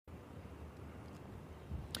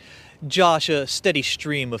Josh, a steady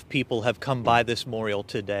stream of people have come by this memorial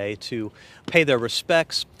today to pay their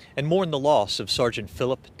respects and mourn the loss of Sergeant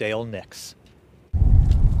Philip Dale Nix.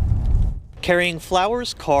 Carrying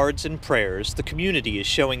flowers, cards, and prayers, the community is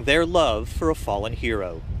showing their love for a fallen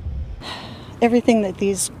hero. Everything that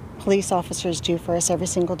these police officers do for us every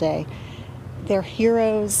single day, they're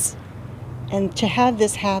heroes, and to have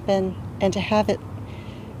this happen and to have it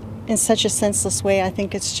in such a senseless way, I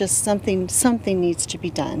think it's just something needs to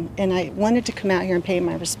be done. And I wanted to come out here and pay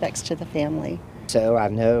my respects to the family. So I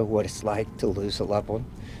know what it's like to lose a loved one.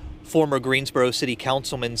 Former Greensboro City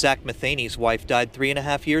Councilman Zach Matheny's wife died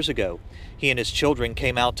 3.5 years ago. He and his children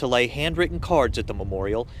came out to lay handwritten cards at the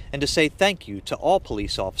memorial and to say thank you to all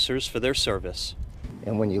police officers for their service.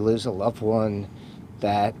 And when you lose a loved one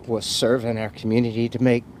that was serving our community to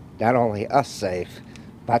make not only us safe,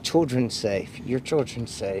 my children safe, your children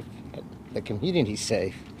safe, the community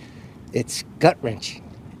safe, it's gut-wrenching.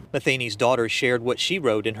 Matheny's daughter shared what she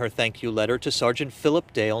wrote in her thank you letter to Sergeant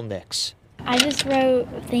Philip Dale Nix. I just wrote,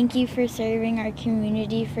 thank you for serving our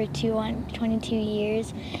community for 22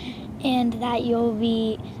 years, and that you'll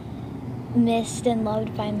be missed and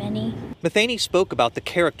loved by many. Matheny spoke about the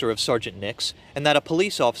character of Sergeant Nix and that a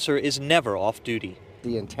police officer is never off duty.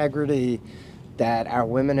 The integrity that our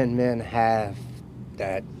women and men have,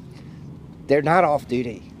 that they're not off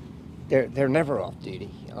duty. They're never off duty.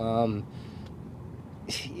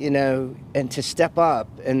 You know, and to step up,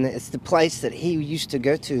 and it's the place that he used to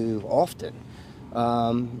go to often.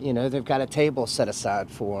 You know, they've got a table set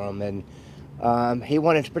aside for him, and he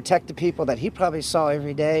wanted to protect the people that he probably saw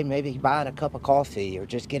every day, maybe buying a cup of coffee or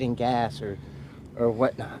just getting gas or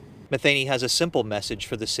whatnot. Matheny has a simple message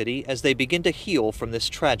for the city as they begin to heal from this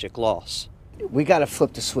tragic loss. We got to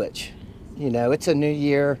flip the switch. You know, it's a new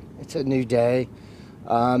year, it's a new day.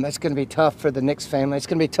 It's going to be tough for the Nix family. It's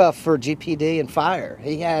going to be tough for GPD and fire.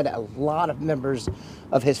 He had a lot of members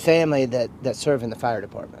of his family that serve in the fire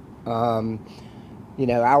department. You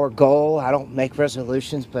know, our goal, I don't make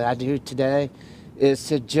resolutions, but I do today, is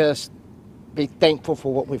to just be thankful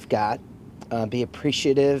for what we've got, be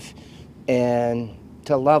appreciative, and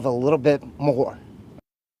to love a little bit more.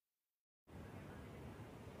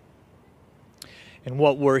 And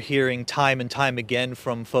what we're hearing time and time again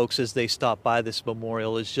from folks as they stop by this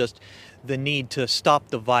memorial is just the need to stop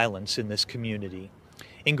the violence in this community.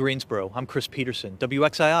 In Greensboro, I'm Chris Peterson,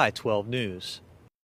 WXII 12 News.